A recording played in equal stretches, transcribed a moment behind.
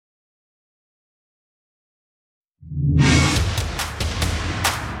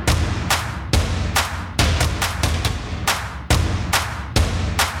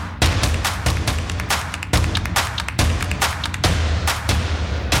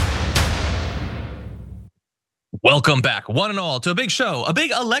Welcome back, one and all, to a big show, a big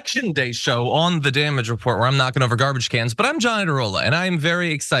election day show on the Damage Report, where I'm knocking over garbage cans. But I'm John Idarola, and I am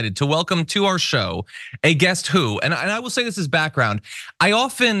very excited to welcome to our show a guest who, and I will say this as background, I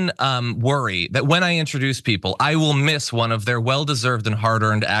often worry that when I introduce people, I will miss one of their well-deserved and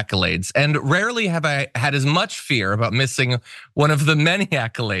hard-earned accolades. And rarely have I had as much fear about missing one of the many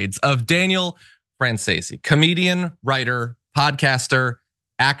accolades of Daniel Francesi, comedian, writer, podcaster,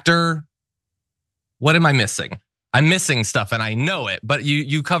 actor. What am I missing? I'm missing stuff, and I know it. But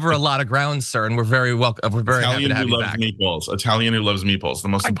you cover a lot of ground, sir, and we're very welcome. We're very happy to have you back. Italian who loves meatballs, the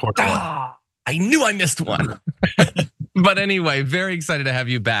most important one. I knew I missed one. But anyway, very excited to have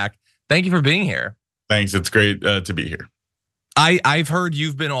you back. Thank you for being here. Thanks. It's great to be here. I've heard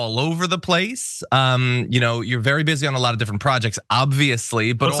you've been all over the place. You're very busy on a lot of different projects,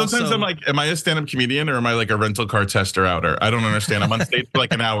 obviously. But sometimes I'm like, am I a stand-up comedian or am I like a rental car tester outer? I don't understand. I'm on stage for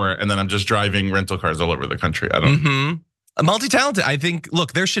like an hour and then I'm just driving rental cars all over the country. I don't. Multi-talented. I think.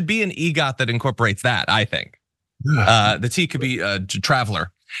 Look, there should be an EGOT that incorporates that. I think the T could be a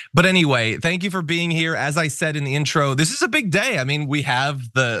traveler. But anyway, thank you for being here. As I said in the intro, this is a big day. I mean, we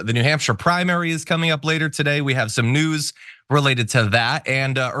have the New Hampshire primary is coming up later today. We have some news related to that,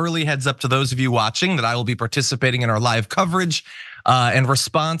 and early heads up to those of you watching that I will be participating in our live coverage and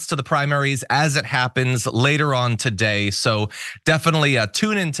response to the primaries as it happens later on today. So definitely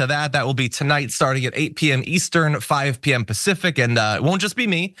tune into that. That will be tonight starting at 8 p.m. Eastern, 5 p.m. Pacific. And it won't just be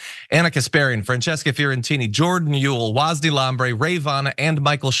me, Anna Kasparian, Francesca Fiorentini, Jordan Ewell, Wazdi Lambre, Ray Vana, and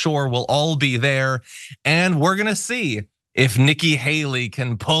Michael Shore will all be there. And we're gonna see if Nikki Haley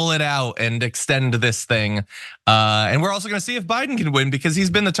can pull it out and extend this thing. And we're also gonna see if Biden can win, because he's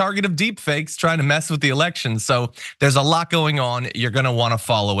been the target of deep fakes trying to mess with the election. So there's a lot going on. You're gonna wanna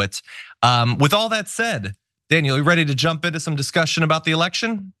follow it. With all that said, Daniel, you ready to jump into some discussion about the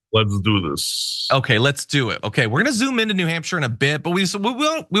election? Let's do this. Okay, let's do it. Okay, we're gonna zoom into New Hampshire in a bit, but we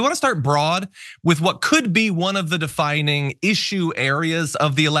want to start broad with what could be one of the defining issue areas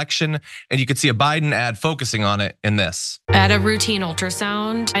of the election, and you could see a Biden ad focusing on it in this. At a routine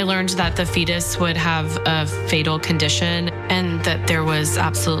ultrasound, I learned that the fetus would have a fatal condition and that there was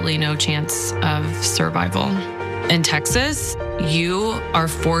absolutely no chance of survival. In Texas, you are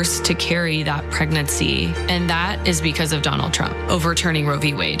forced to carry that pregnancy, and that is because of Donald Trump overturning Roe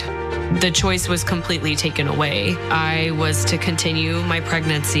v. Wade. The choice was completely taken away. I was to continue my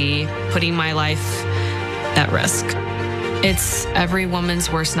pregnancy, putting my life at risk. It's every woman's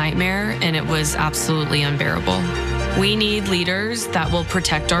worst nightmare, and it was absolutely unbearable. We need leaders that will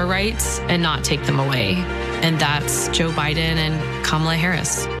protect our rights and not take them away, and that's Joe Biden and Kamala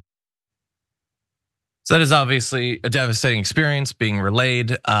Harris. So that is obviously a devastating experience being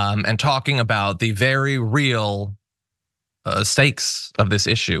relayed, and talking about the very real stakes of this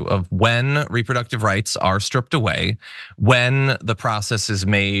issue of when reproductive rights are stripped away, when the process is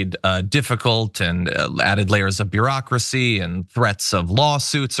made difficult and added layers of bureaucracy and threats of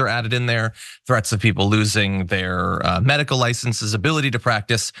lawsuits are added in there, threats of people losing their medical licenses, ability to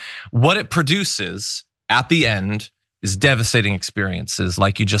practice. What it produces at the end is devastating experiences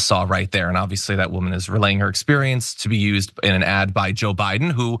like you just saw right there. And obviously that woman is relaying her experience to be used in an ad by Joe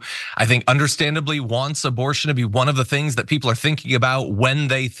Biden, who I think understandably wants abortion to be one of the things that people are thinking about when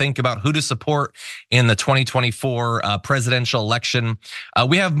they think about who to support in the 2024 presidential election.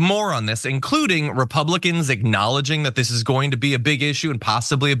 We have more on this, including Republicans acknowledging that this is going to be a big issue and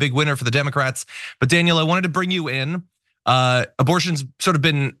possibly a big winner for the Democrats. But Daniel, I wanted to bring you in. Abortion's sort of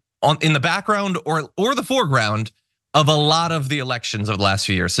been in the background or the foreground of a lot of the elections of the last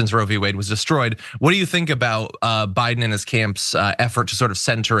few years since Roe v. Wade was destroyed. What do you think about Biden and his camp's effort to sort of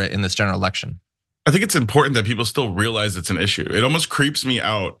center it in this general election? I think it's important that people still realize it's an issue. It almost creeps me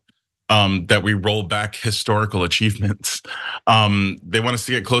out that we roll back historical achievements. They want us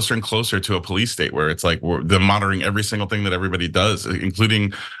to get closer and closer to a police state where it's like they're monitoring every single thing that everybody does,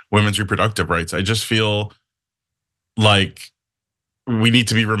 including women's reproductive rights. I just feel like we need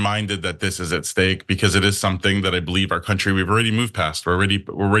to be reminded that this is at stake, because it is something that I believe our country, we've already moved past.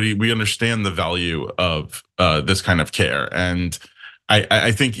 We understand the value of this kind of care. And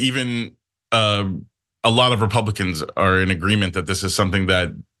I think even a lot of Republicans are in agreement that this is something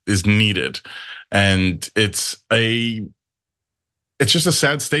that is needed. And it's just a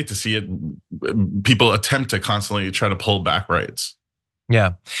sad state to see it. People attempt to constantly try to pull back rights.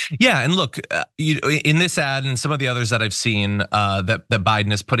 Yeah, yeah, and look, in this ad and some of the others that I've seen that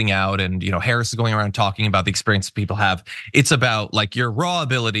Biden is putting out, and Harris is going around talking about the experience people have. It's about like your raw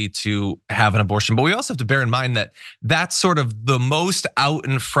ability to have an abortion, but we also have to bear in mind that that's sort of the most out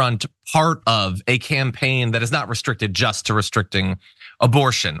in front part of a campaign that is not restricted just to restricting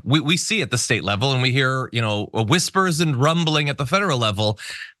abortion. We see at the state level, and we hear whispers and rumbling at the federal level.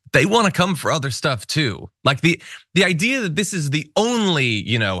 They want to come for other stuff too. Like the idea that this is the only,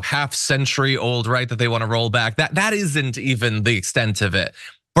 half century old right that they want to roll back, that isn't even the extent of it.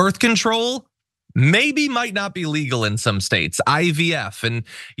 Birth control maybe might not be legal in some states. IVF and,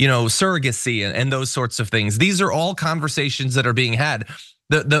 surrogacy and those sorts of things. These are all conversations that are being had.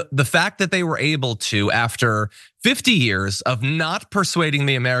 The fact that they were able to, after 50 years of not persuading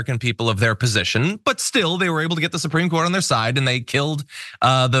the American people of their position, but still they were able to get the Supreme Court on their side, and they killed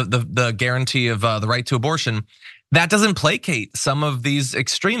the guarantee of the right to abortion. That doesn't placate some of these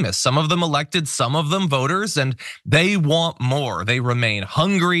extremists. Some of them elected, some of them voters, and they want more. They remain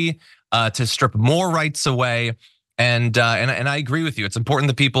hungry to strip more rights away. And I agree with you. It's important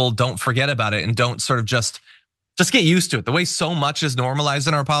that people don't forget about it and don't sort of just get used to it, the way so much is normalized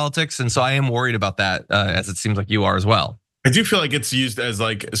in our politics. And so I am worried about that, as it seems like you are as well. I do feel like it's used as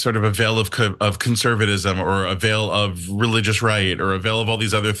like sort of a veil of conservatism, or a veil of religious right, or a veil of all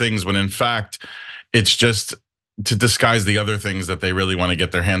these other things, when in fact, it's just to disguise the other things that they really want to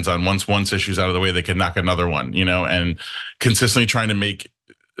get their hands on. Once issue's out of the way, they can knock another one, and consistently trying to make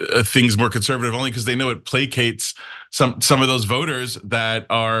things more conservative, only because they know it placates some of those voters that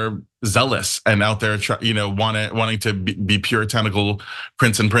are zealous and out there, wanting to be puritanical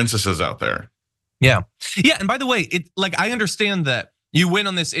prince and princesses out there. Yeah, and by the way, I understand that you win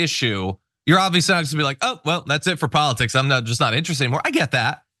on this issue. You're obviously not going to be like, oh well, that's it for politics. I'm just not interested anymore. I get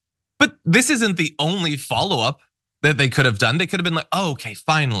that, but this isn't the only follow up that they could have done. They could have been like, oh, okay,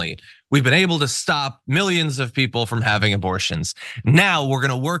 finally, we've been able to stop millions of people from having abortions. Now we're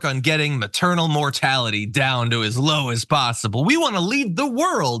gonna work on getting maternal mortality down to as low as possible. We wanna lead the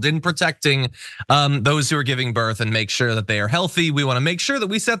world in protecting those who are giving birth and make sure that they are healthy. We wanna make sure that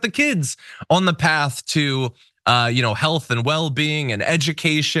we set the kids on the path to health and well-being and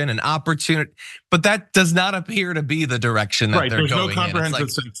education and opportunity, but that does not appear to be the direction that they're going in. There's no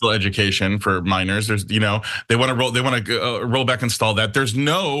comprehensive sexual education for minors. There's, they want to roll back, install that. There's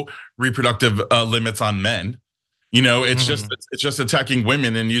no reproductive limits on men. It's just attacking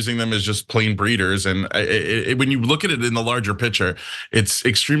women and using them as just plain breeders. And when you look at it in the larger picture, it's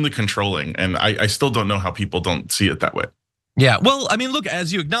extremely controlling. And I still don't know how people don't see it that way. Yeah, well, I mean, look,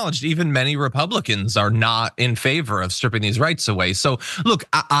 as you acknowledged, even many Republicans are not in favor of stripping these rights away. So, look,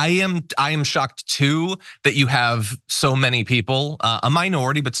 I am shocked too that you have so many people, a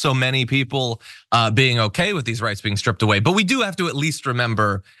minority, but so many people being okay with these rights being stripped away. But we do have to at least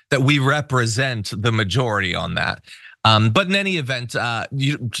remember that we represent the majority on that. But in any event,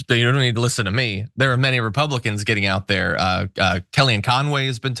 you don't need to listen to me. There are many Republicans getting out there. Kellyanne Conway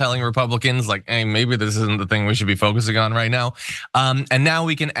has been telling Republicans like, hey, maybe this isn't the thing we should be focusing on right now. And now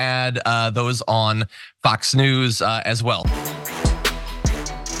we can add those on Fox News as well.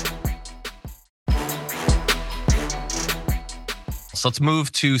 So let's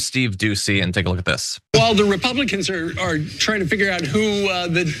move to Steve Doocy and take a look at this. While the Republicans are trying to figure out who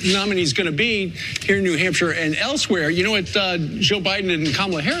the nominee is going to be here in New Hampshire and elsewhere, you know what Joe Biden and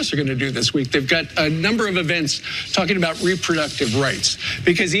Kamala Harris are going to do this week? They've got a number of events talking about reproductive rights.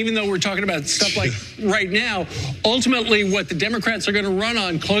 Because even though we're talking about stuff like right now, ultimately what the Democrats are going to run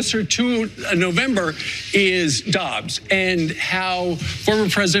on closer to November is Dobbs, and how former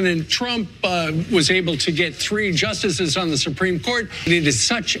President Trump was able to get 3 justices on the Supreme Court. It is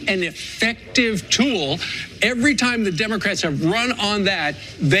such an effective tool. Every time the Democrats have run on that,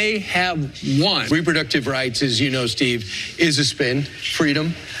 they have won. Reproductive rights, as you know, Steve, is a spin.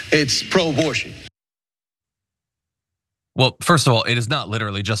 Freedom, it's pro-abortion. Well, first of all, it is not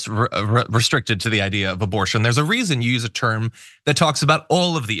literally just restricted to the idea of abortion. There's a reason you use a term that talks about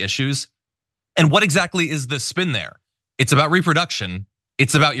all of the issues. And what exactly is the spin there? It's about reproduction.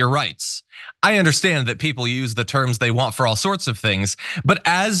 It's about your rights. I understand that people use the terms they want for all sorts of things, but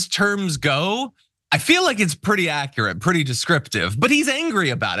as terms go, I feel like it's pretty accurate, pretty descriptive, but he's angry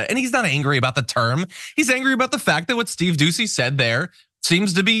about it. And he's not angry about the term. He's angry about the fact that what Steve Doocy said there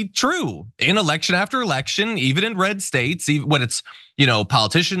seems to be true in election after election, even in red states, even when it's,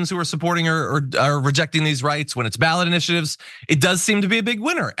 politicians who are supporting or are rejecting these rights, when it's ballot initiatives, it does seem to be a big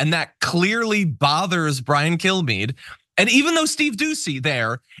winner. And that clearly bothers Brian Kilmeade. And even though Steve Doocy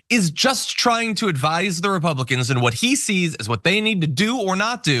there is just trying to advise the Republicans in what he sees as what they need to do or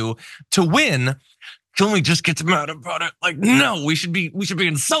not do to win, Kilmeade just gets mad about it. Like, no, we should be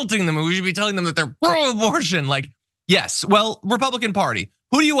insulting them, and we should be telling them that they're pro-abortion. Like, yes, well, Republican Party,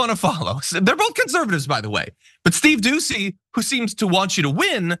 who do you want to follow? They're both conservatives, by the way. But Steve Doocy, who seems to want you to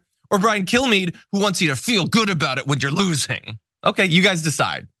win, or Brian Kilmeade, who wants you to feel good about it when you're losing. Okay, you guys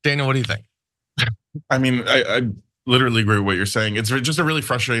decide. Daniel, what do you think? I mean, I literally agree with what you're saying. It's just a really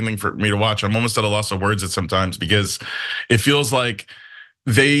frustrating thing for me to watch. I'm almost at a loss of words at sometimes because it feels like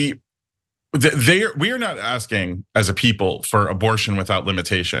we are not asking as a people for abortion without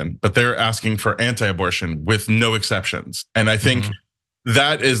limitation, but they're asking for anti-abortion with no exceptions. And I think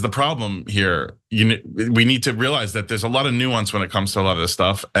that is the problem here. We need to realize that there's a lot of nuance when it comes to a lot of this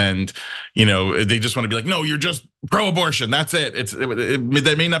stuff, and they just want to be like, no, you're just pro-abortion. That's it.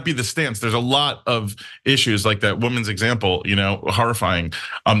 That may not be the stance. There's a lot of issues like that woman's example, horrifying,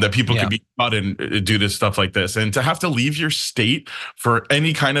 that people could be caught in due to stuff like this, and to have to leave your state for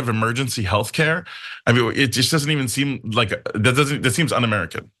any kind of emergency health care. I mean, it just doesn't even seem like that seems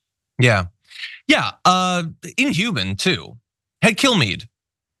un-American. Yeah, inhuman too. Hey, Kilmeade,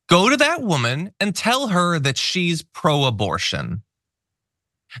 go to that woman and tell her that she's pro-abortion,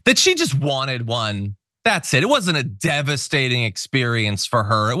 that she just wanted one. That's it. It wasn't a devastating experience for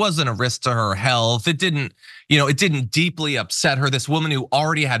her. It wasn't a risk to her health. It didn't deeply upset her. This woman who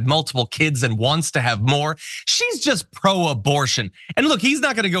already had multiple kids and wants to have more, she's just pro-abortion. And look, he's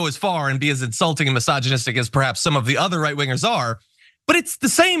not going to go as far and be as insulting and misogynistic as perhaps some of the other right-wingers are, but it's the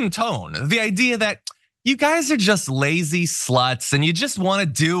same tone. The idea that you guys are just lazy sluts and you just want to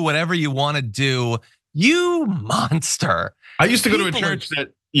do whatever you want to do. You monster. I used to go to a church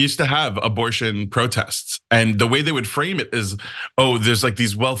that used to have abortion protests, and the way they would frame it is, oh, there's like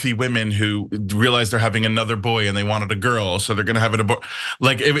these wealthy women who realize they're having another boy and they wanted a girl, so they're gonna have an abortion.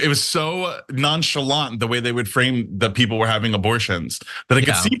 Like it was so nonchalant the way they would frame that people were having abortions that I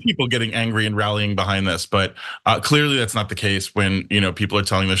could see people getting angry and rallying behind this. But clearly that's not the case when people are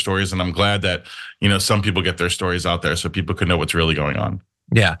telling their stories, and I'm glad that some people get their stories out there so people could know what's really going on.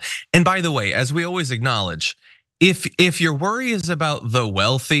 Yeah, and by the way, as we always acknowledge, if your worry is about the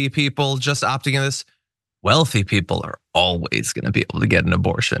wealthy people just opting in this, wealthy people are always gonna be able to get an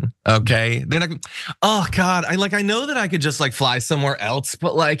abortion, okay? They're not, oh God, I know that I could just fly somewhere else,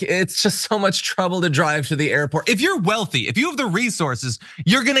 but it's just so much trouble to drive to the airport. If you're wealthy, if you have the resources,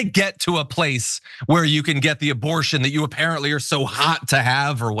 you're gonna get to a place where you can get the abortion that you apparently are so hot to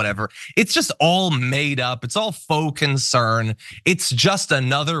have or whatever. It's just all made up, it's all faux concern. It's just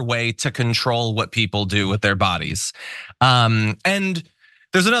another way to control what people do with their bodies. And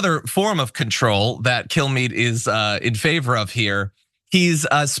there's another form of control that Kilmeade is in favor of here. He's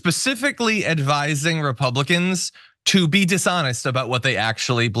specifically advising Republicans to be dishonest about what they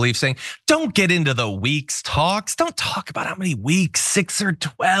actually believe, saying, don't get into the weeks talks. Don't talk about how many weeks, 6 or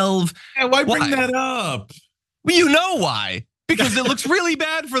 12. And why bring that up? Well, you know why. Because it looks really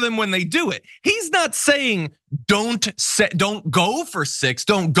bad for them when they do it. He's not saying don't go for 6,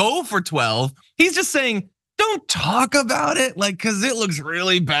 don't go for 12. He's just saying, don't talk about it, because it looks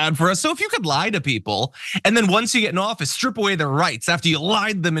really bad for us. So if you could lie to people, and then once you get in office, strip away their rights after you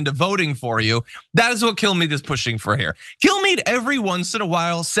lied them into voting for you, that is what Kilmeade is pushing for here. Kilmeade every once in a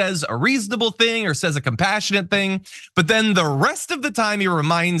while says a reasonable thing or says a compassionate thing, but then the rest of the time he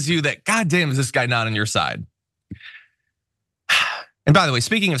reminds you that, goddamn, is this guy not on your side? And by the way,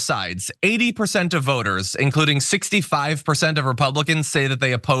 speaking of sides, 80% of voters, including 65% of Republicans, say that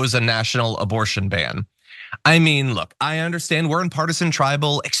they oppose a national abortion ban. I mean, look, I understand we're in partisan,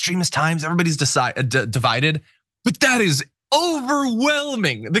 tribal, extremist times. Everybody's divided, but that is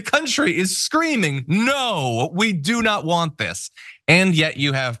overwhelming. The country is screaming, no, we do not want this. And yet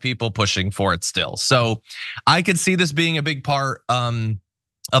you have people pushing for it still. So I could see this being a big part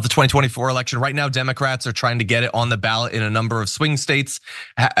of the 2024 election. Right now, Democrats are trying to get it on the ballot in a number of swing states,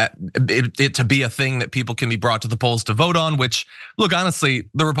 it to be a thing that people can be brought to the polls to vote on, which, look, honestly,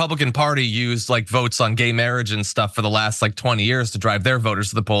 the Republican Party used votes on gay marriage and stuff for the last 20 years to drive their voters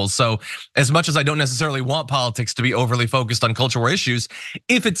to the polls. So as much as I don't necessarily want politics to be overly focused on culture war issues,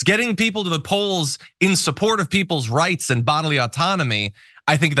 if it's getting people to the polls in support of people's rights and bodily autonomy,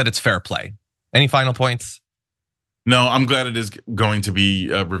 I think that it's fair play. Any final points? No, I'm glad it is going to be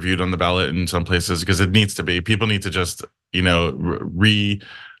reviewed on the ballot in some places because it needs to be. People need to just, confirm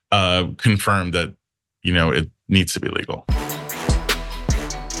that, it needs to be legal.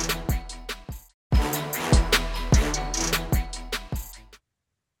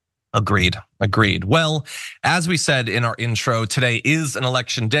 Agreed. Well, as we said in our intro, today is an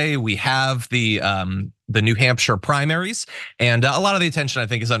election day. We have the New Hampshire primaries, and a lot of the attention, I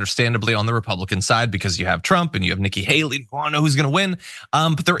think, is understandably on the Republican side because you have Trump and you have Nikki Haley. You want to know who's going to win,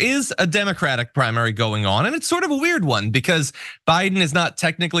 but there is a Democratic primary going on, and it's sort of a weird one because Biden is not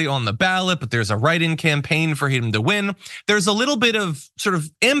technically on the ballot, but there's a write-in campaign for him to win. There's a little bit of sort of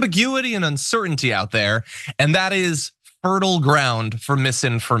ambiguity and uncertainty out there, and that is fertile ground for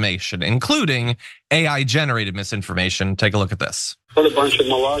misinformation, including AI-generated misinformation. Take a look at this. What a bunch of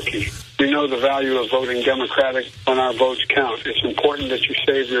malarkey. We know the value of voting Democratic when our votes count. It's important that you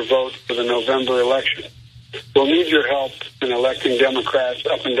save your vote for the November election. We'll need your help in electing Democrats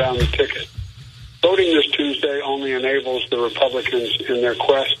up and down the ticket. Voting this Tuesday only enables the Republicans in their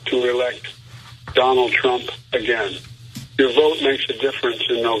quest to elect Donald Trump again. Your vote makes a difference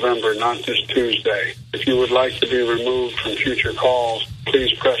in November, not this Tuesday. If you would like to be removed from future calls,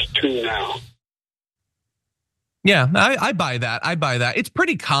 please press 2 now. Yeah, I buy that. I buy that. It's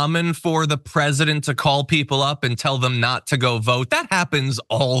pretty common for the president to call people up and tell them not to go vote. That happens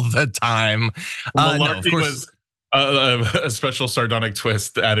all the time. No, of course. Was a special sardonic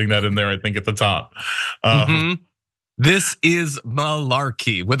twist, adding that in there, I think, at the top. This is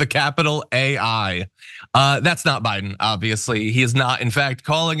malarkey with a capital AI. That's not Biden, obviously. He is not, in fact,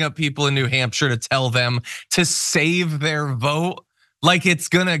 calling up people in New Hampshire to tell them to save their vote like it's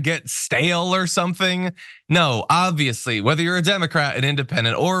gonna get stale or something. No, obviously, whether you're a Democrat, an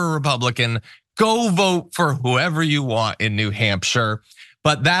independent, or a Republican, go vote for whoever you want in New Hampshire.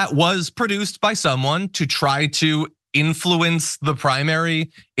 But that was produced by someone to try to influence the primary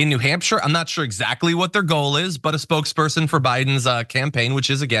in New Hampshire. I'm not sure exactly what their goal is, but a spokesperson for Biden's campaign, which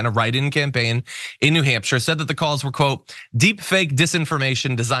is again a write-in campaign in New Hampshire, said that the calls were, quote, deep fake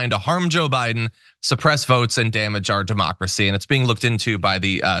disinformation designed to harm Joe Biden, suppress votes, and damage our democracy. And it's being looked into by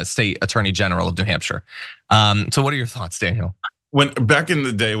the state attorney general of New Hampshire. So what are your thoughts, Daniel? When back in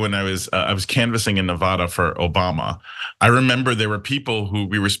the day when I was canvassing in Nevada for Obama, I remember there were people who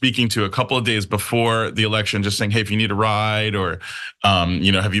we were speaking to a couple of days before the election, just saying, "Hey, if you need a ride, or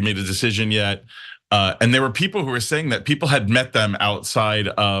have you made a decision yet?" And there were people who were saying that people had met them outside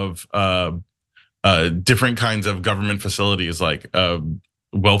of different kinds of government facilities, like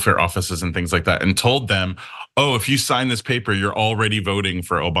welfare offices and things like that, and told them, "Oh, if you sign this paper, you're already voting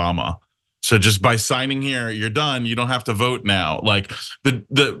for Obama. So just by signing here, you're done. You don't have to vote now." Like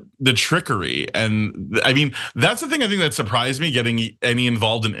the trickery, and I mean that's the thing I think that surprised me. Getting any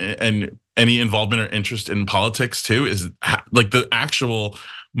involvement or interest in politics too is like the actual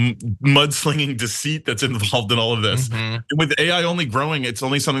mudslinging deceit that's involved in all of this. And with AI only growing, it's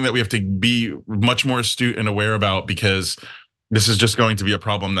only something that we have to be much more astute and aware about, because this is just going to be a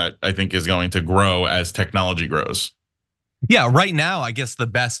problem that I think is going to grow as technology grows. Yeah, right now, I guess the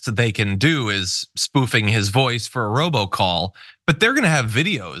best they can do is spoofing his voice for a robocall, but they're gonna have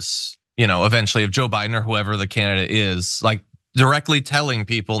videos, eventually of Joe Biden or whoever the candidate is, like directly telling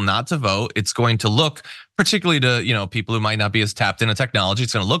people not to vote. It's going to look, particularly to people who might not be as tapped into technology,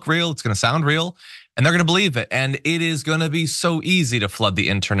 it's gonna look real, it's gonna sound real, and they're gonna believe it. And it is gonna be so easy to flood the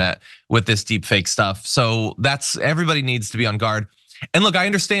internet with this deep fake stuff. So everybody needs to be on guard. And look, I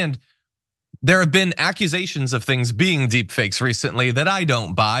understand there have been accusations of things being deep fakes recently that I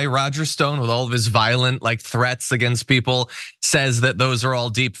don't buy. Roger Stone, with all of his violent threats against people, says that those are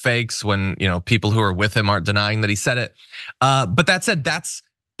all deep fakes when people who are with him aren't denying that he said it. But that said, that's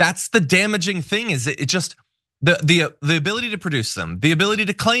the damaging thing. Is it just the ability to produce them, the ability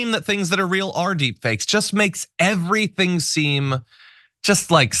to claim that things that are real are deep fakes, just makes everything seem just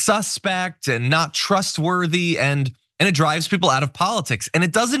like suspect and not trustworthy, and it drives people out of politics. And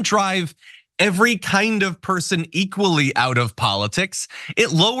it doesn't drive every kind of person equally out of politics.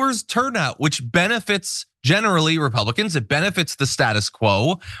 It lowers turnout, which benefits generally Republicans. It benefits the status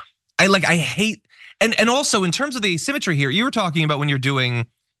quo. I hate, and also in terms of the asymmetry here, you were talking about when you're doing,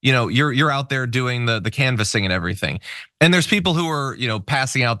 you're out there doing the canvassing and everything. And there's people who are,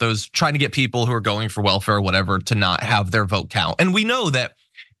 passing out those, trying to get people who are going for welfare or whatever to not have their vote count. And we know that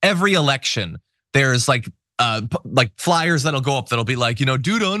every election, there's like flyers that'll go up that'll be like,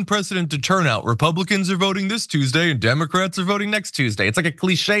 due to unprecedented turnout, Republicans are voting this Tuesday and Democrats are voting next Tuesday. It's like a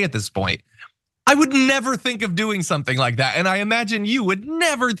cliche at this point. I would never think of doing something like that. And I imagine you would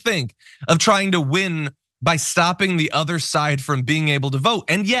never think of trying to win by stopping the other side from being able to vote.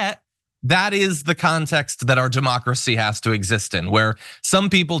 And yet, that is the context that our democracy has to exist in, where some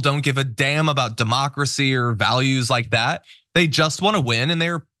people don't give a damn about democracy or values like that. They just want to win, and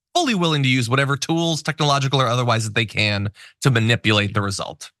they're fully willing to use whatever tools, technological or otherwise, that they can to manipulate the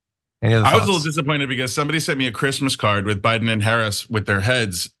result. Any other I was a thoughts? little disappointed because somebody sent me a Christmas card with Biden and Harris with their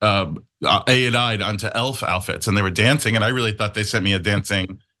heads AI'd onto elf outfits, and they were dancing. And I really thought they sent me a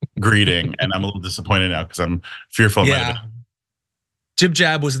dancing greeting, and I'm a little disappointed now because I'm fearful. Yeah. Jib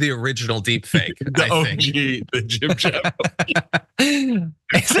Jab was the original deep fake. The OG, the Jib Jab. Isn't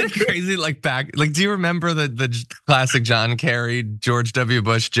it crazy? Like do you remember the classic John Kerry, George W.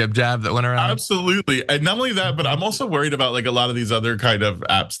 Bush Jib Jab that went around? Absolutely, and not only that, but I'm also worried about like a lot of these other kind of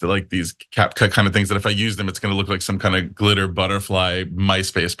apps that like these CapCut kind of things that if I use them, it's going to look like some kind of glitter butterfly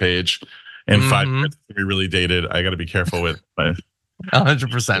MySpace page in 5 minutes. It's going to be really dated. I got to be careful with.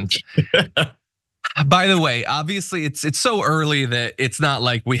 100%. By the way, obviously it's so early that it's not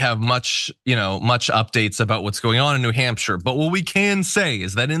like we have much updates about what's going on in New Hampshire. But what we can say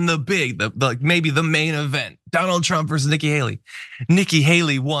is that in maybe the main event, Donald Trump versus Nikki Haley. Nikki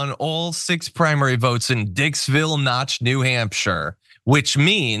Haley won all 6 primary votes in Dixville Notch, New Hampshire, which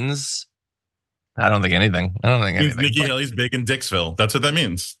means I don't think anything. Nikki Haley's big in Dixville. That's what that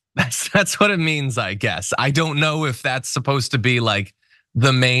means. That's what it means, I guess. I don't know if that's supposed to be like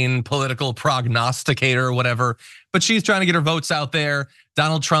the main political prognosticator or whatever, but she's trying to get her votes out there.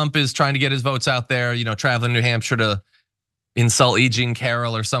 Donald Trump is trying to get his votes out there, traveling to New Hampshire to insult E. Jean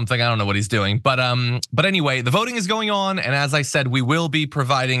Carroll or something. I don't know what he's doing, but anyway, the voting is going on. And as I said, we will be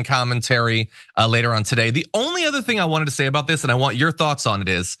providing commentary later on today. The only other thing I wanted to say about this, and I want your thoughts on it,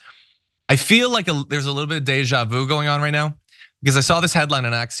 is I feel like there's a little bit of deja vu going on right now because I saw this headline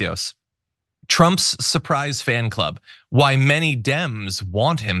on Axios. Trump's surprise fan club, why many Dems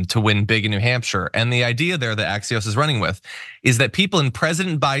want him to win big in New Hampshire. And the idea there that Axios is running with is that people in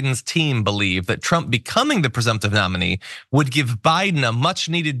President Biden's team believe that Trump becoming the presumptive nominee would give Biden a much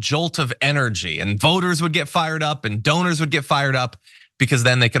needed jolt of energy, and voters would get fired up and donors would get fired up because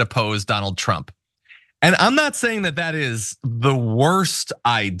then they could oppose Donald Trump. And I'm not saying that that is the worst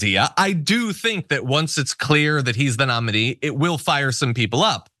idea. I do think that once it's clear that he's the nominee, it will fire some people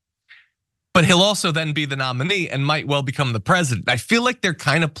up. But he'll also then be the nominee and might well become the president. I feel like they're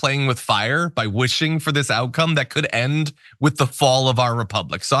kind of playing with fire by wishing for this outcome that could end with the fall of our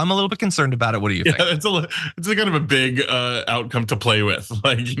republic. So I'm a little bit concerned about it. What do you think? It's a kind of a big outcome to play with,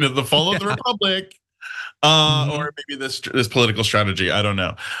 like the fall of the republic. Or maybe this political strategy. I don't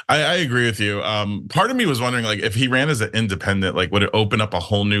know. I agree with you. Part of me was wondering, like, if he ran as an independent, like, would it open up a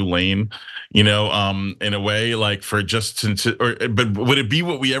whole new lane? In a way, like for but would it be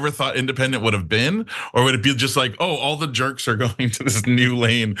what we ever thought independent would have been, or would it be just like, oh, all the jerks are going to this new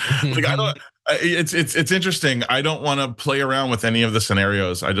lane? Like, I don't. It's interesting. I don't want to play around with any of the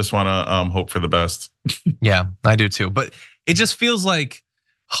scenarios. I just want to hope for the best. Yeah, I do too. But it just feels like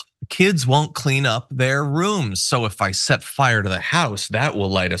kids won't clean up their rooms. So if I set fire to the house, that will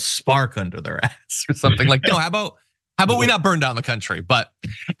light a spark under their ass or something. Like, no, how about we not burn down the country? But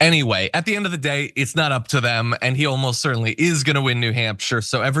anyway, at the end of the day, it's not up to them. And he almost certainly is gonna win New Hampshire.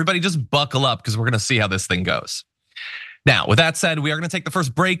 So everybody just buckle up because we're gonna see how this thing goes. Now, with that said, we are gonna take the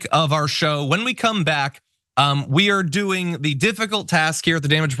first break of our show. When we come back, we are doing the difficult task here at the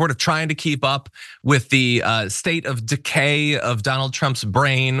Damage Report of trying to keep up with the state of decay of Donald Trump's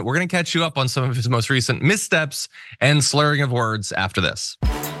brain. We're gonna catch you up on some of his most recent missteps and slurring of words after this.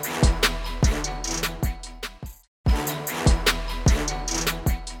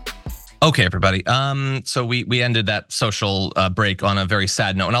 Okay, everybody. So we ended that social break on a very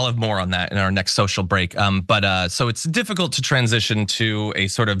sad note, and I'll have more on that in our next social break. So it's difficult to transition to a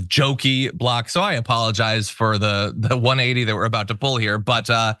sort of jokey block. So I apologize for the 180 that we're about to pull here,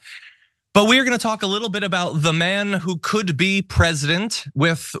 but we're going to talk a little bit about the man who could be president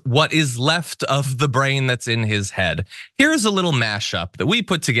with what is left of the brain that's in his head. Here's a little mashup that we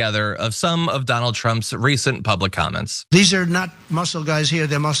put together of some of Donald Trump's recent public comments. These are not muscle guys here,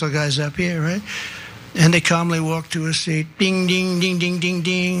 they're muscle guys up here, right? And they calmly walk to a seat, ding, ding, ding, ding, ding,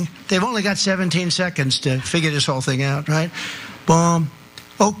 ding. They've only got 17 seconds to figure this whole thing out, right? Boom,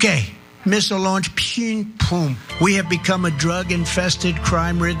 okay. Missile launch, ping, boom. We have become a drug-infested,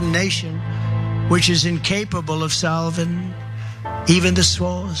 crime-ridden nation, which is incapable of solving even the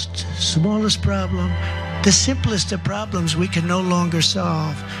smallest problem. The simplest of problems we can no longer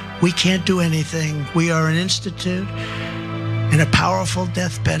solve. We can't do anything. We are an institute and a powerful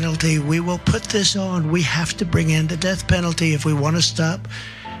death penalty. We will put this on. We have to bring in the death penalty if we want to stop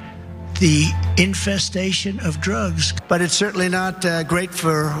the infestation of drugs. But it's certainly not great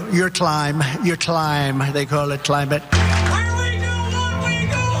for your climb, they call it climate. Where we go, what we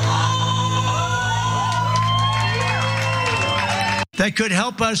go home. that could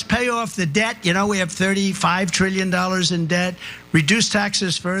help us pay off the debt. You know, we have $35 trillion in debt. Reduce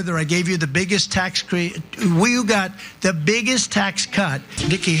taxes further. I gave you the biggest we got the biggest tax cut.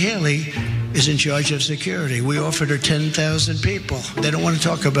 Nikki Haley is in charge of security. We offered her 10,000 people. They don't want to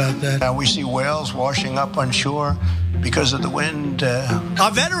talk about that. Now we see whales washing up on shore because of the wind. Our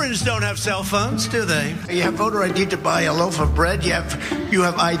veterans don't have cell phones, do they? You have voter ID to buy a loaf of bread. You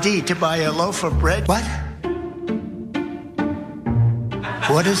have ID to buy a loaf of bread. What?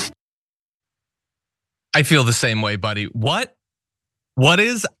 What is? I feel the same way, buddy. What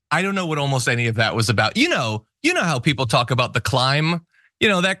is? I don't know what almost any of that was about. You know how people talk about the climb. You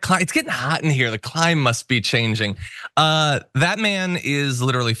know, that it's getting hot in here. The climb must be changing. That man is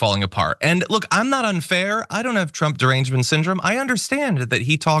literally falling apart. And look, I'm not unfair. I don't have Trump derangement syndrome. I understand that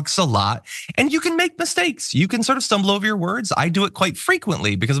he talks a lot and you can make mistakes. You can sort of stumble over your words. I do it quite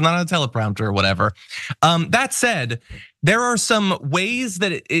frequently because I'm not on a teleprompter or whatever. That said, there are some ways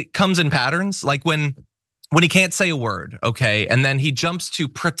that it comes in patterns, like when he can't say a word, okay? And then he jumps to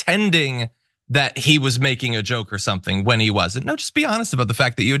pretending that he was making a joke or something when he wasn't. No, just be honest about the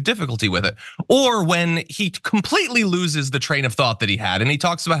fact that you had difficulty with it. Or when he completely loses the train of thought that he had and he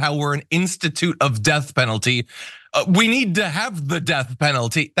talks about how we're an institute of death penalty. We need to have the death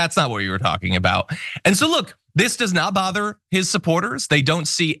penalty. That's not what you were talking about. And so look, this does not bother his supporters. They don't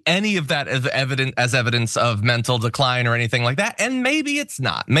see any of that as evidence of mental decline or anything like that. And maybe it's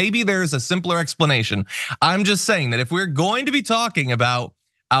not. Maybe there's a simpler explanation. I'm just saying that if we're going to be talking about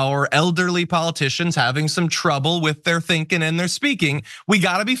our elderly politicians having some trouble with their thinking and their speaking, we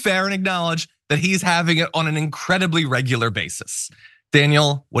gotta be fair and acknowledge that he's having it on an incredibly regular basis.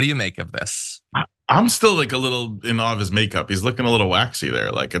 Daniel, what do you make of this? I'm still like a little in awe of his makeup. He's looking a little waxy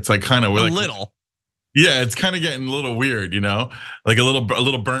there. Like it's like kind of a little. Yeah, it's kind of getting a little weird, like a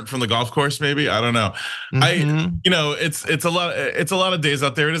little burnt from the golf course, maybe. I don't know. It's a lot of days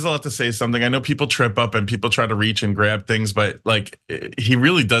out there. It is a lot to say something. I know people trip up and people try to reach and grab things, but like he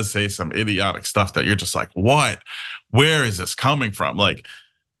really does say some idiotic stuff that you're just like, what? Where is this coming from? Like,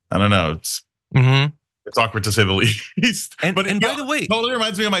 I don't know. It's awkward to say the least. And by the way, totally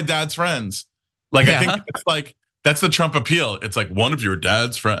reminds me of my dad's friends. Like I think it's like that's the Trump appeal. It's like one of your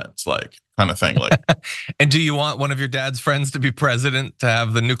dad's friends, like kind of thing. Like, and do you want one of your dad's friends to be president to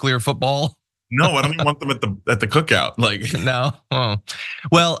have the nuclear football? No, I don't even want them at the cookout. Like, no. Oh.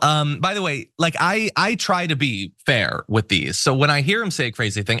 Well, by the way, like I try to be fair with these. So when I hear him say a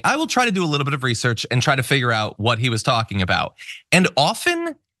crazy thing, I will try to do a little bit of research and try to figure out what he was talking about. And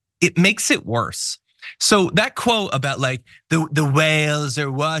often it makes it worse. So that quote about like the whales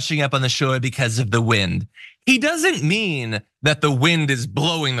are washing up on the shore because of the wind. He doesn't mean that the wind is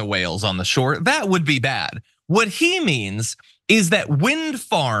blowing the whales on the shore. That would be bad. What he means is that wind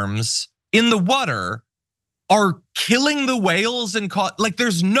farms in the water are killing the whales and like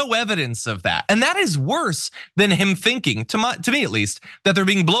there's no evidence of that. And that is worse than him thinking, to me at least, that they're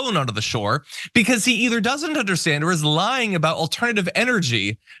being blown onto the shore because he either doesn't understand or is lying about alternative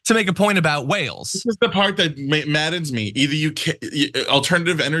energy to make a point about whales. This is the part that maddens me. Either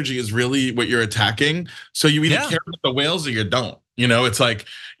alternative energy is really what you're attacking. So you either care about the whales or you don't. It's like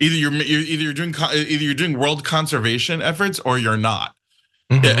either you're doing world conservation efforts or you're not.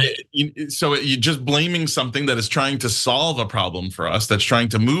 So you're just blaming something that is trying to solve a problem for us, that's trying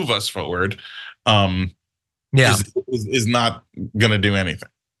to move us forward, is not gonna do anything.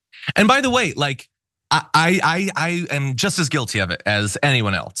 And by the way, like I am just as guilty of it as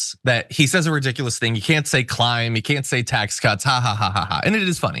anyone else. That he says a ridiculous thing. You can't say climb, you can't say tax cuts, ha ha ha ha ha. And it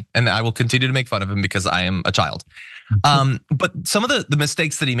is funny, and I will continue to make fun of him because I am a child. But some of the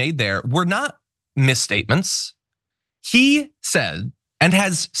mistakes that he made there were not misstatements. He said, and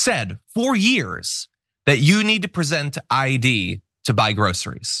has said for years, that you need to present ID to buy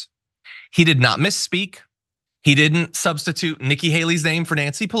groceries. He did not misspeak. He didn't substitute Nikki Haley's name for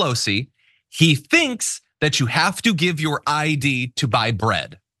Nancy Pelosi. He thinks that you have to give your ID to buy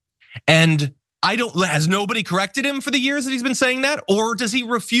bread. And has nobody corrected him for the years that he's been saying that? Or does he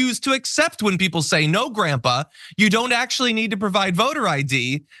refuse to accept when people say, no, grandpa, you don't actually need to provide voter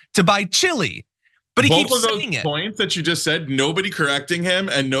ID to buy chili? But he keeps saying it. Points that you just said, nobody correcting him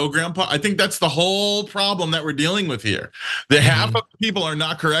and no grandpa. I think that's the whole problem that we're dealing with here. The half of the people are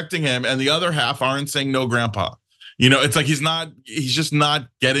not correcting him and the other half aren't saying no grandpa. It's like he's just not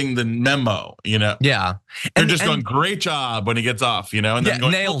getting the memo, Yeah. They're just going, great job when he gets off, and then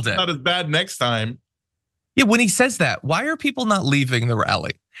going, nailed it. Not as bad next time. Yeah, when he says that, why are people not leaving the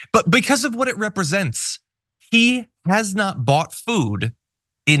rally? But because of what it represents. He has not bought food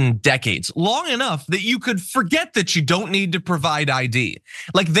in decades, long enough that you could forget that you don't need to provide ID.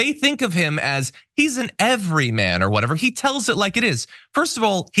 Like they think of him as he's an everyman or whatever. He tells it like it is. First of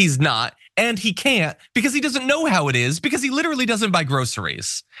all, he's not, and he can't because he doesn't know how it is because he literally doesn't buy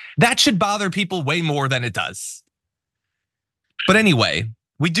groceries. That should bother people way more than it does. But anyway,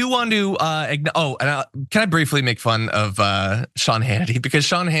 we do want to, can I briefly make fun of Sean Hannity? Because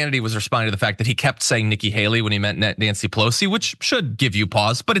Sean Hannity was responding to the fact that he kept saying Nikki Haley when he meant Nancy Pelosi, which should give you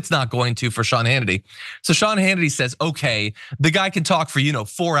pause, but it's not going to for Sean Hannity. So Sean Hannity says, okay, the guy can talk for,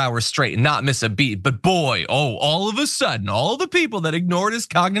 4 hours straight and not miss a beat. But boy, all of a sudden, all the people that ignored his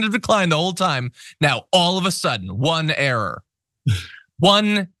cognitive decline the whole time, now all of a sudden, one error.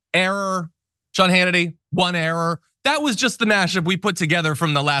 One error, Sean Hannity, one error. That was just the mashup we put together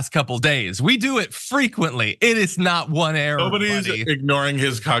from the last couple days. We do it frequently. It is not one error. Nobody's ignoring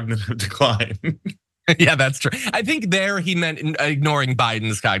his cognitive decline. Yeah, that's true. I think there he meant ignoring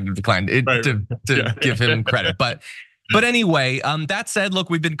Biden's cognitive decline to give him credit. But anyway, that said, look,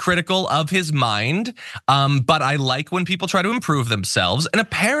 we've been critical of his mind, but I like when people try to improve themselves. And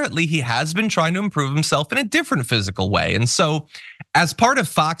apparently he has been trying to improve himself in a different physical way. And so as part of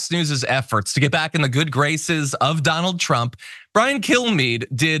Fox News's efforts to get back in the good graces of Donald Trump, Brian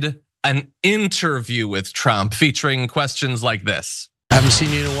Kilmeade did an interview with Trump featuring questions like this. I haven't seen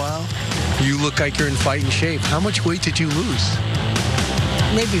you in a while. You look like you're in fighting shape. How much weight did you lose?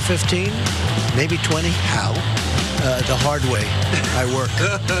 Maybe 15, maybe 20. How? The hard way. I work.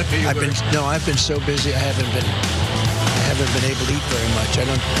 I've been so busy. I haven't been able to eat very much.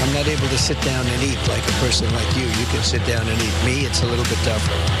 I'm not able to sit down and eat like a person like you. You can sit down and eat. Me, it's a little bit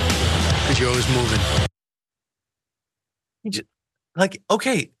tougher because you're always moving. Like,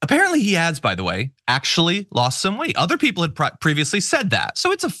 okay, apparently he has, by the way, actually lost some weight. Other people had previously said that.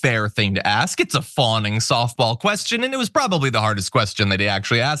 So it's a fair thing to ask. It's a fawning softball question, and it was probably the hardest question that he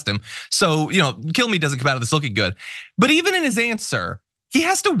actually asked him. So, Kilmeade doesn't come out of this looking good. But even in his answer, he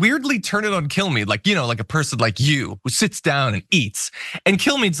has to weirdly turn it on Kilmeade, like, like a person like you who sits down and eats. And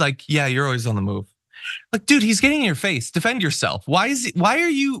Kilmeade's like, yeah, you're always on the move. Like, dude, he's getting in your face. Defend yourself. Why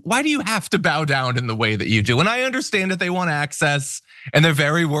do you have to bow down in the way that you do? And I understand that they want access and they're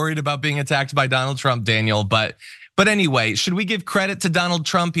very worried about being attacked by Donald Trump, Daniel. But anyway, should we give credit to Donald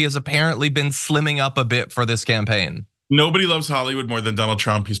Trump? He has apparently been slimming up a bit for this campaign. Nobody loves Hollywood more than Donald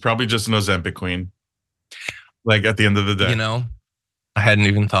Trump. He's probably just an Ozempic queen. Like at the end of the day. I hadn't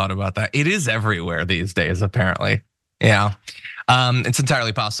even thought about that. It is everywhere these days, apparently. Yeah, it's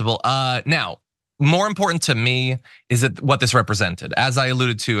entirely possible. Now, more important to me is that what this represented. As I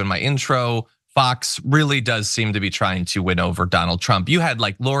alluded to in my intro, Fox really does seem to be trying to win over Donald Trump. You had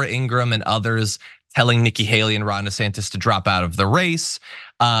like Laura Ingraham and others telling Nikki Haley and Ron DeSantis to drop out of the race.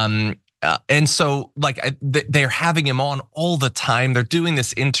 And so like they're having him on all the time. They're doing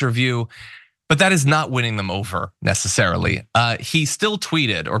this interview, but that is not winning them over necessarily. He still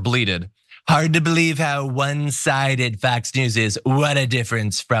tweeted or bleated, "Hard to believe how one-sided Fox News is. What a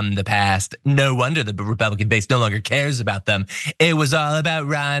difference from the past. No wonder the Republican base no longer cares about them. It was all about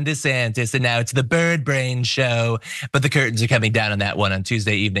Ron DeSantis and now it's the Bird Brain show." But the curtains are coming down on that one on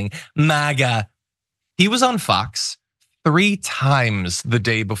Tuesday evening. MAGA. He was on Fox 3 times the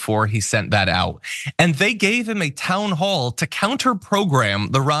day before he sent that out. And they gave him a town hall to counter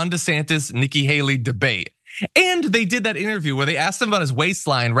program the Ron DeSantis, Nikki Haley debate. And they did that interview where they asked him about his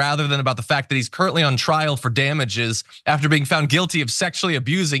waistline rather than about the fact that he's currently on trial for damages after being found guilty of sexually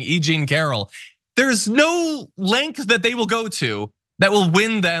abusing E. Jean Carroll. There's no length that they will go to that will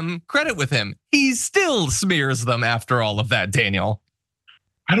win them credit with him. He still smears them after all of that, Daniel.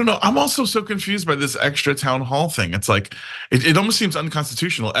 I don't know. I'm also so confused by this extra town hall thing. It's like, it almost seems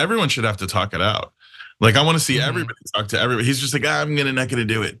unconstitutional. Everyone should have to talk it out. Like, I want to see everybody talk to everybody. He's just like, I'm not gonna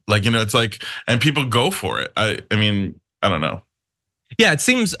do it. Like, it's like, and people go for it. I mean, I don't know. Yeah, it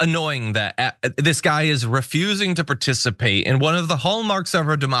seems annoying that this guy is refusing to participate in one of the hallmarks of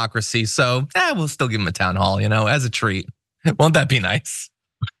our democracy. So, we'll still give him a town hall, as a treat. Won't that be nice?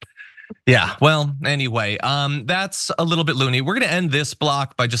 Yeah, well, anyway, that's a little bit loony. We're gonna end this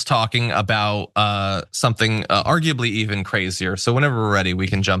block by just talking about something arguably even crazier. So whenever we're ready, we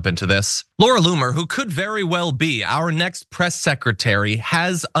can jump into this. Laura Loomer, who could very well be our next press secretary,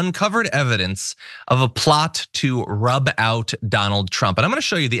 has uncovered evidence of a plot to rub out Donald Trump. And I'm gonna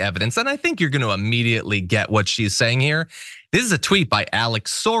show you the evidence, and I think you're gonna immediately get what she's saying here. This is a tweet by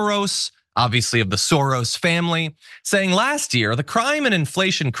Alex Soros, obviously of the Soros family, saying last year, the crime and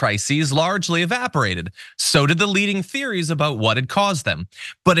inflation crises largely evaporated. So did the leading theories about what had caused them.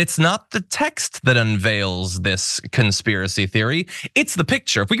 But it's not the text that unveils this conspiracy theory, it's the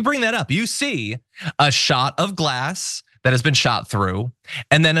picture. If we could bring that up, you see a shot of glass that has been shot through,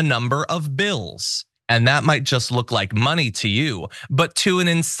 and then a number of bills. And that might just look like money to you, but to an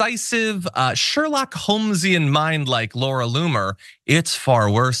incisive Sherlock Holmesian mind like Laura Loomer, it's far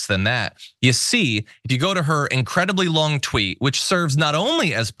worse than that. You see, if you go to her incredibly long tweet, which serves not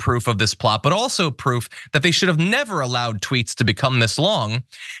only as proof of this plot, but also proof that they should have never allowed tweets to become this long,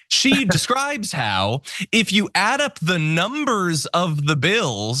 she describes how if you add up the numbers of the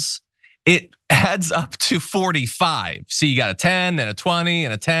bills, it adds up to 45. So you got a 10 and a 20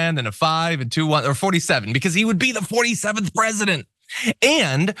 and a 10 and a 5 and 2, 1, or 47, because he would be the 47th president.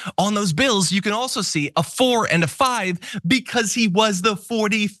 And on those bills, you can also see a 4 and a 5 because he was the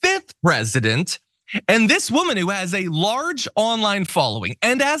 45th president. And this woman who has a large online following,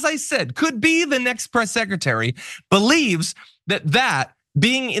 and as I said, could be the next press secretary, believes that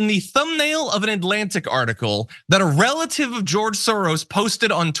being in the thumbnail of an Atlantic article that a relative of George Soros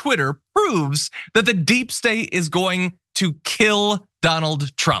posted on Twitter proves that the deep state is going to kill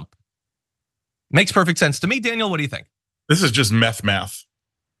Donald Trump. Makes perfect sense to me. Daniel, what do you think? This is just math.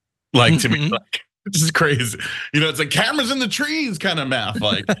 Like to me, like, this is crazy. It's like cameras in the trees kind of math.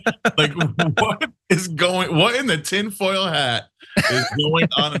 Like what in the tinfoil hat is going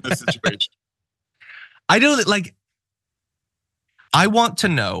on in this situation? I want to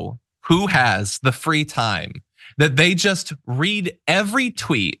know who has the free time that they just read every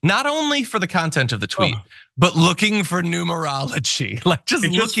tweet, not only for the content of the tweet, but looking for numerology, like just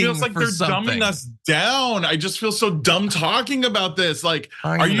it just looking feels like for they're something. dumbing us down. I just feel so dumb talking about this. Like,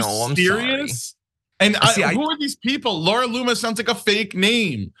 are you serious? And who are these people? Laura Loomer sounds like a fake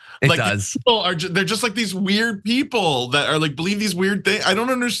name. It does. People they're just like these weird people that are like believe these weird things. I don't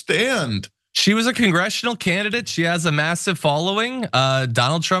understand. She was a congressional candidate. She has a massive following.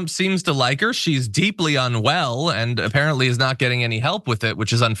 Donald Trump seems to like her. She's deeply unwell and apparently is not getting any help with it,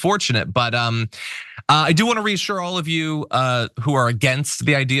 which is unfortunate. But I do want to reassure all of you who are against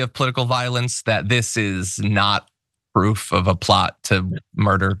the idea of political violence that this is not proof of a plot to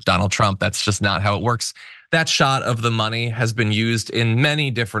murder Donald Trump. That's just not how it works. That shot of the money has been used in many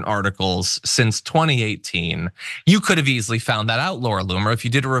different articles since 2018. You could have easily found that out, Laura Loomer, if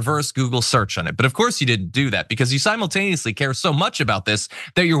you did a reverse Google search on it. But of course you didn't do that because you simultaneously care so much about this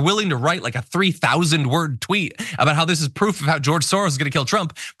that you're willing to write like a 3,000 word tweet about how this is proof of how George Soros is gonna kill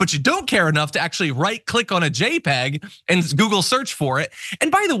Trump, but you don't care enough to actually right click on a JPEG and Google search for it. And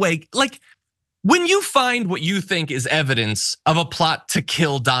by the way, like, when you find what you think is evidence of a plot to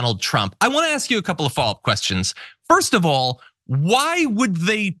kill Donald Trump, I want to ask you a couple of follow-up questions. First of all, why would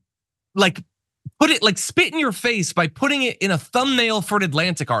they put it spit in your face by putting it in a thumbnail for an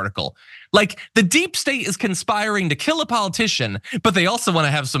Atlantic article? Like the deep state is conspiring to kill a politician, but they also want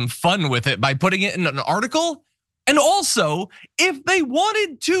to have some fun with it by putting it in an article. And also, if they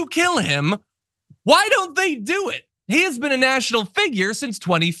wanted to kill him, why don't they do it? He has been a national figure since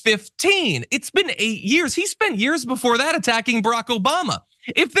 2015. It's been 8 years. He spent years before that attacking Barack Obama.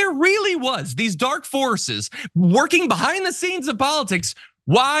 If there really was these dark forces working behind the scenes of politics,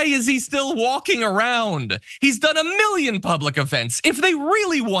 why is he still walking around? He's done a million public events. If they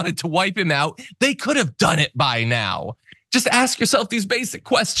really wanted to wipe him out, they could have done it by now. Just ask yourself these basic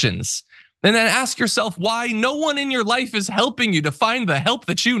questions. And then ask yourself why no one in your life is helping you to find the help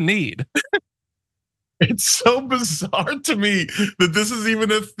that you need. It's so bizarre to me that this is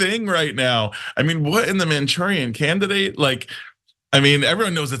even a thing right now. I mean, what in the Manchurian Candidate? Like, I mean,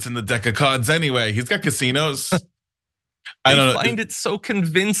 everyone knows it's in the deck of cards anyway. He's got casinos. I don't know. I find it so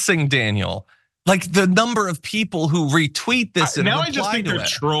convincing, Daniel. Like the number of people who retweet this and now reply I just think to they're it.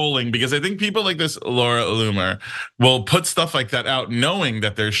 trolling because I think people like this Laura Loomer will put stuff like that out knowing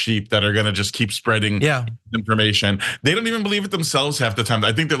that there's sheep that are gonna just keep spreading information. They don't even believe it themselves half the time.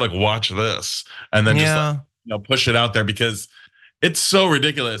 I think they're like, watch this, and then just push it out there because it's so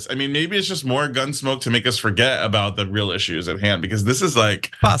ridiculous. I mean, maybe it's just more gun smoke to make us forget about the real issues at hand because this is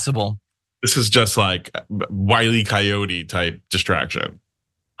like possible. This is just like Wile E. Coyote type distraction.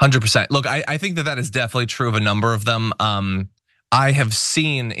 100%. Look, I think that is definitely true of a number of them. I have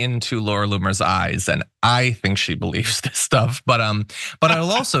seen into Laura Loomer's eyes, and I think she believes this stuff. But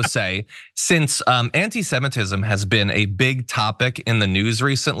I'll also say, since anti-Semitism has been a big topic in the news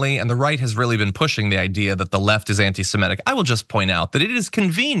recently, and the right has really been pushing the idea that the left is anti-Semitic, I will just point out that it is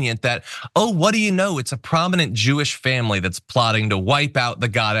convenient that, oh, what do you know? It's a prominent Jewish family that's plotting to wipe out the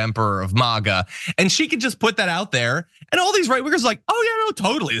God Emperor of MAGA, and she could just put that out there, and all these right wingers are like, oh yeah, no,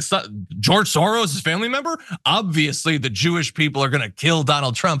 totally. It's not George Soros' family member. Obviously, the Jewish people are gonna kill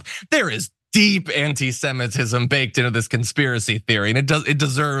Donald Trump. There is deep anti-Semitism baked into this conspiracy theory, and it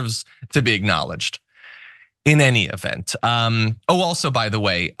deserves to be acknowledged. in any event. Also, by the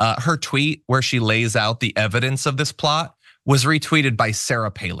way, her tweet where she lays out the evidence of this plot was retweeted by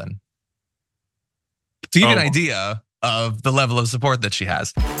Sarah Palin. To give you an idea of the level of support that she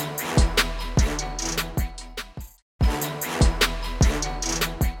has.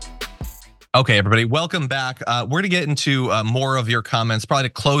 Okay, everybody, welcome back. We're gonna get into more of your comments, probably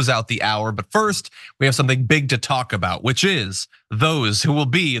to close out the hour. But first, we have something big to talk about, which is those who will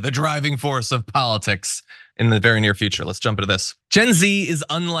be the driving force of politics in the very near future. Let's jump into this. Gen Z is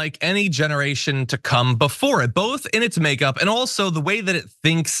unlike any generation to come before it, both in its makeup and also the way that it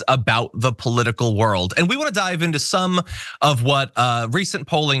thinks about the political world. And we want to dive into some of what recent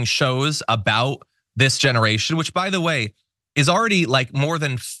polling shows about this generation, which, by the way, is already like more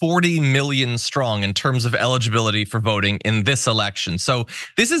than 40 million strong in terms of eligibility for voting in this election. So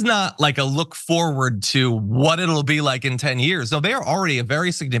this is not like a look forward to what it'll be like in 10 years. No, they are already a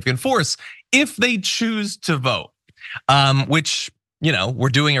very significant force if they choose to vote, which, we're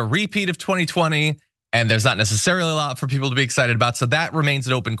doing a repeat of 2020. And there's not necessarily a lot for people to be excited about. So that remains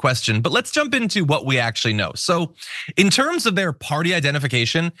an open question. But let's jump into what we actually know. So in terms of their party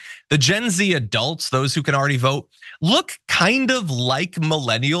identification, the Gen Z adults, those who can already vote, look kind of like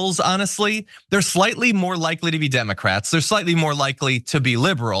millennials, honestly. They're slightly more likely to be Democrats. They're slightly more likely to be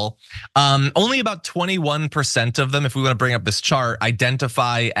liberal. Only about 21% of them, if we want to bring up this chart,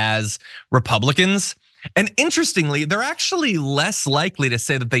 identify as Republicans. And interestingly, they're actually less likely to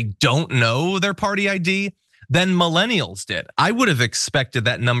say that they don't know their party ID than millennials did. I would have expected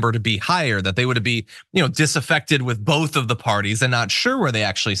that number to be higher, that they would be, disaffected with both of the parties and not sure where they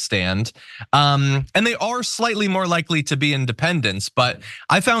actually stand. And they are slightly more likely to be independents, but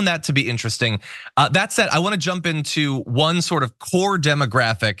I found that to be interesting. That said, I want to jump into one sort of core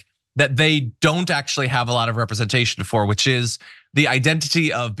demographic that they don't actually have a lot of representation for, which is the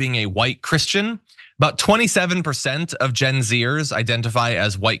identity of being a white Christian. About 27% of Gen Zers identify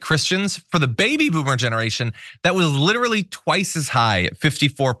as white Christians. For the baby boomer generation, that was literally twice as high at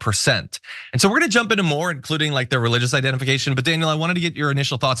 54%. And so we're gonna jump into more, including like their religious identification. But Daniel, I wanted to get your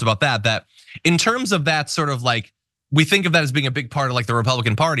initial thoughts about that. That in terms of that sort of like, we think of that as being a big part of like the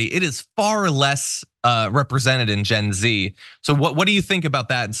Republican Party. It is far less represented in Gen Z. So what do you think about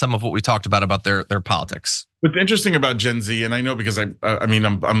that and some of what we talked about their politics? What's interesting about Gen Z, and I know because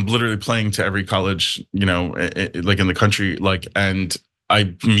I'm literally playing to every college, like in the country, and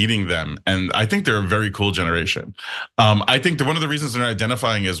I'm meeting them, and I think they're a very cool generation. I think that one of the reasons they're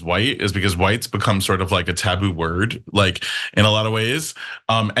identifying as white is because white's become sort of like a taboo word, like in a lot of ways.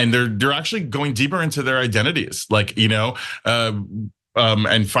 And they're actually going deeper into their identities,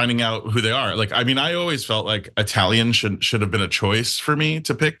 and finding out who they are. I always felt like Italian should have been a choice for me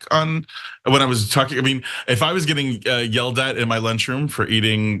to pick on when I was talking. If I was getting yelled at in my lunchroom for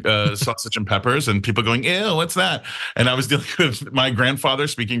eating sausage and peppers and people going, ew, what's that? And I was dealing with my grandfather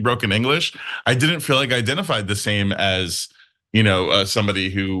speaking broken English, I didn't feel like I identified the same as, somebody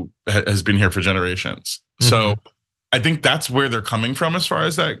who has been here for generations. Mm-hmm. So I think that's where they're coming from as far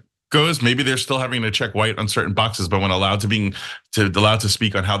as that goes. Maybe they're still having to check white on certain boxes, but when allowed to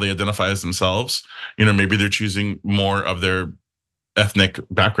speak on how they identify as themselves, maybe they're choosing more of their ethnic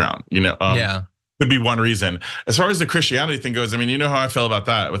background. Yeah. Could be one reason. As far as the Christianity thing goes, you know how I feel about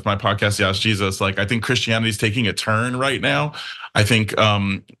that with my podcast, Yes Jesus. I think Christianity is taking a turn right now. I think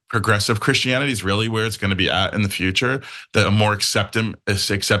progressive Christianity is really where it's going to be at in the future. That a more accepting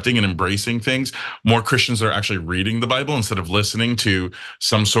and embracing things. More Christians are actually reading the Bible instead of listening to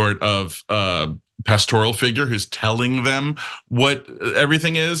some sort of pastoral figure who's telling them what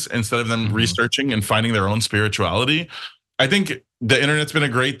everything is, instead of them researching and finding their own spirituality. I think the internet's been a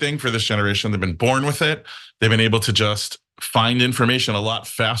great thing for this generation. They've been born with it. They've been able to just find information a lot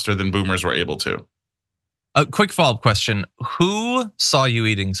faster than boomers were able to. A quick follow-up question. Who saw you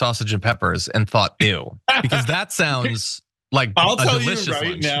eating sausage and peppers and thought, ew? Because that sounds like I'll a tell delicious you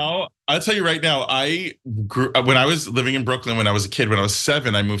right lunch. now. I'll tell you right now. When I was living in Brooklyn when I was a kid, when I was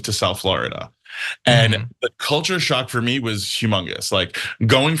 7, I moved to South Florida. And the culture shock for me was humongous. Like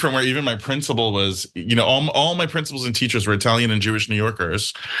going from where even my principal was, all my principals and teachers were Italian and Jewish New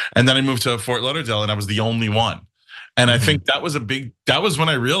Yorkers. And then I moved to Fort Lauderdale and I was the only one. And I think that was when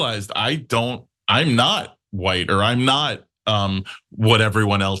I realized I'm not white, or I'm not what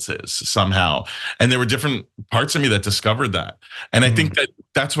everyone else is somehow. And there were different parts of me that discovered that. And I think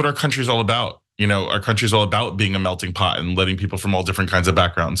that's what our country's all about. Our country's all about being a melting pot and letting people from all different kinds of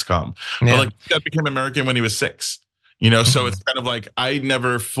backgrounds come. Yeah. But I became American when he was 6. So it's kind of like I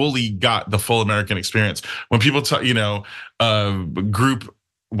never fully got the full American experience. When people group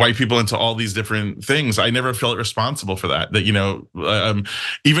white people into all these different things, I never felt responsible for that. That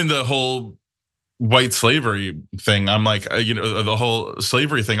even the whole white slavery thing, I'm like, the whole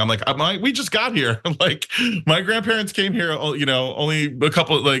slavery thing, I'm like, we just got here. Like, my grandparents came here, only a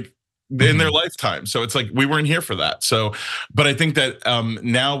couple, like, in their lifetime. So it's like, we weren't here for that. So, but I think that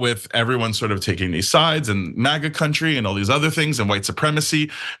now with everyone sort of taking these sides and MAGA country and all these other things and white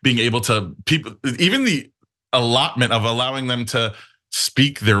supremacy, being able to, people, even the allotment of allowing them to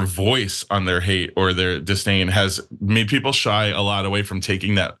speak their voice on their hate or their disdain has made people shy a lot away from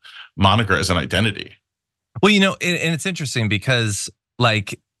taking that moniker as an identity. Well, and it's interesting because,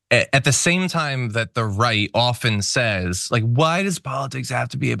 like, at the same time that the right often says, like, why does politics have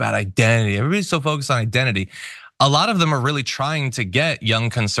to be about identity? Everybody's so focused on identity. A lot of them are really trying to get young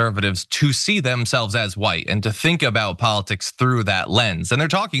conservatives to see themselves as white and to think about politics through that lens. And they're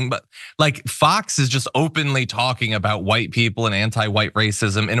talking, but like, Fox is just openly talking about white people and anti-white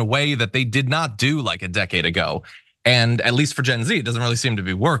racism in a way that they did not do like a decade ago. And at least for Gen Z, it doesn't really seem to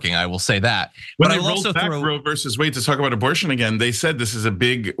be working. I will say that. When but they rolled back Roe versus Wade to talk about abortion again, they said this is a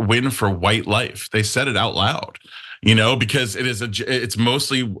big win for white life. They said it out loud, because it's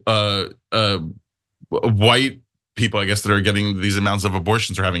mostly white people, I guess, that are getting these amounts of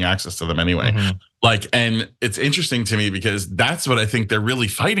abortions or having access to them anyway. Like, and it's interesting to me because that's what I think they're really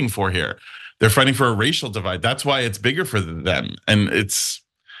fighting for here. They're fighting for a racial divide. That's why it's bigger for them. And it's,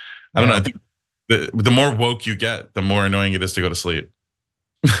 I don't know. I think the more woke you get, the more annoying it is to go to sleep.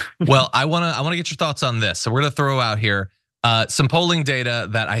 Well, I wanna get your thoughts on this. So we're gonna throw out here some polling data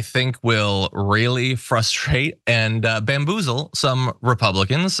that I think will really frustrate and bamboozle some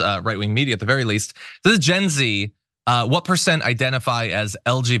Republicans, right-wing media at the very least. This is Gen Z. What percent identify as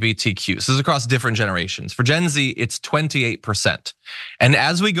LGBTQ? This is across different generations. For Gen Z, it's 28%. And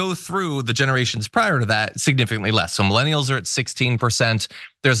as we go through the generations prior to that, significantly less. So millennials are at 16%.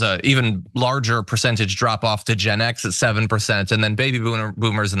 There's a even larger percentage drop off to Gen X at 7%. And then baby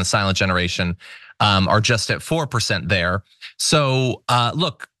boomers and the silent generation are just at 4% there. So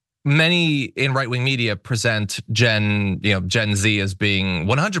look, many in right-wing media present Gen Z as being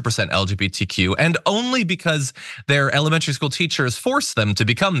 100% LGBTQ, and only because their elementary school teachers force them to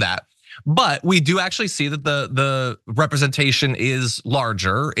become that. But we do actually see that the representation is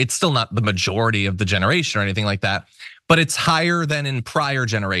larger. It's still not the majority of the generation or anything like that, but it's higher than in prior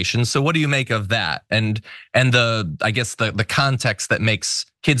generations. So what do you make of that? And I guess the context that makes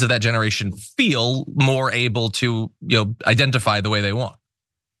kids of that generation feel more able to identify the way they want.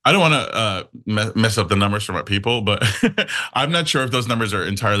 I don't want to mess up the numbers for my people, but I'm not sure if those numbers are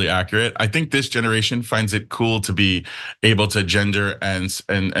entirely accurate. I think this generation finds it cool to be able to gender and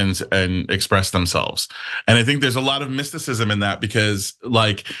express themselves, and I think there's a lot of mysticism in that because,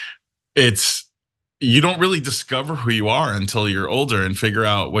 like, you don't really discover who you are until you're older and figure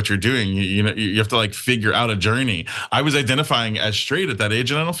out what you're doing. You have to like figure out a journey. I was identifying as straight at that age,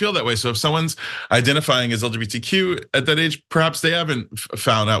 and I don't feel that way. So if someone's identifying as LGBTQ at that age, perhaps they haven't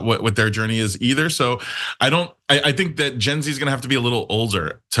found out what their journey is either. So I think that Gen Z is gonna have to be a little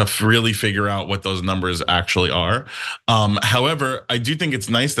older to really figure out what those numbers actually are. However, I do think it's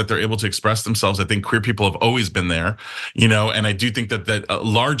nice that they're able to express themselves. I think queer people have always been there, and I do think that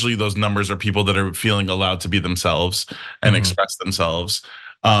largely those numbers are people that are feeling allowed to be themselves and express themselves.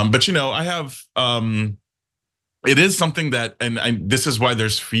 But I have it is something that, and this is why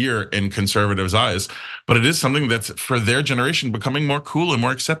there's fear in conservatives' eyes, but it is something that's for their generation becoming more cool and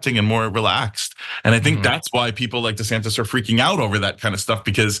more accepting and more relaxed. And I think that's why people like DeSantis are freaking out over that kind of stuff,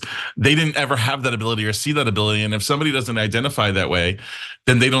 because they didn't ever have that ability or see that ability. And if somebody doesn't identify that way,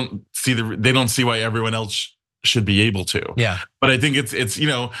 then they don't see why everyone else should be able to. Yeah. But I think it's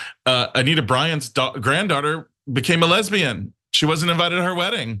Anita Bryant's granddaughter became a lesbian. She wasn't invited to her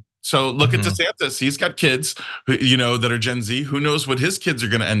wedding. So look at DeSantis. He's got kids, that are Gen Z. Who knows what his kids are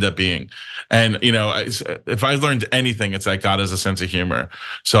going to end up being? And if I learned anything, it's that God has a sense of humor.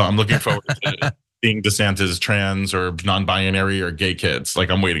 So I'm looking forward to being DeSantis trans or non-binary or gay kids. Like,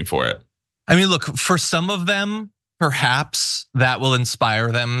 I'm waiting for it. I mean, look, for some of them, perhaps that will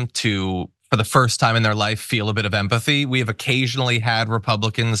inspire them to, for the first time in their life, feel a bit of empathy. We have occasionally had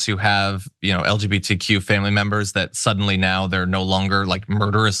Republicans who have, LGBTQ family members that suddenly now they're no longer like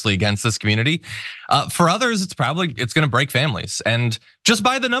murderously against this community. For others, it's gonna break families. And just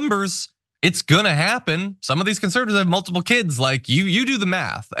by the numbers, it's gonna happen. Some of these conservatives have multiple kids. Like, you do the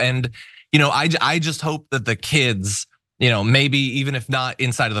math. And I just hope that the kids, maybe even if not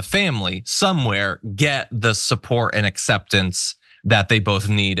inside of the family, somewhere get the support and acceptance that they both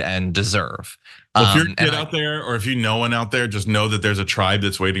need and deserve. Well, if you're a kid out there, or if you know one out there, just know that there's a tribe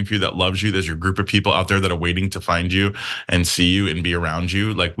that's waiting for you, that loves you. There's your group of people out there that are waiting to find you and see you and be around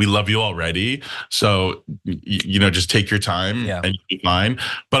you. Like, we love you already. So, just take your time and you'll be fine.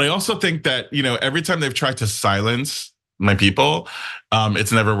 But I also think that, every time they've tried to silence my people,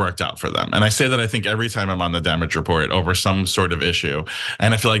 it's never worked out for them. And I say that I think every time I'm on the Damage Report over some sort of issue.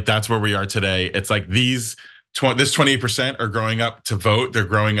 And I feel like that's where we are today. It's like this 28% are growing up to vote. They're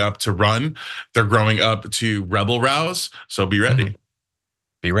growing up to run. They're growing up to rebel rouse. So be ready. Mm-hmm.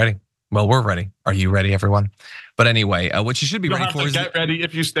 Be ready. Well, we're ready. Are you ready, everyone? But anyway, what you should be ready for is get ready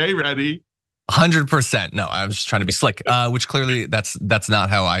if you stay ready. 100%. No, I was just trying to be slick, which clearly that's not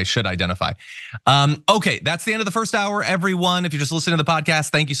how I should identify. Okay, that's the end of the first hour, everyone. If you're just listening to the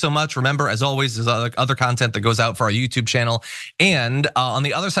podcast, thank you so much. Remember, as always, there's other content that goes out for our YouTube channel. And on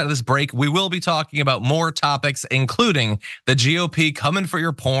the other side of this break, we will be talking about more topics, including the GOP coming for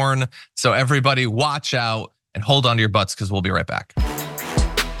your porn. So everybody watch out and hold on to your butts, because we'll be right back.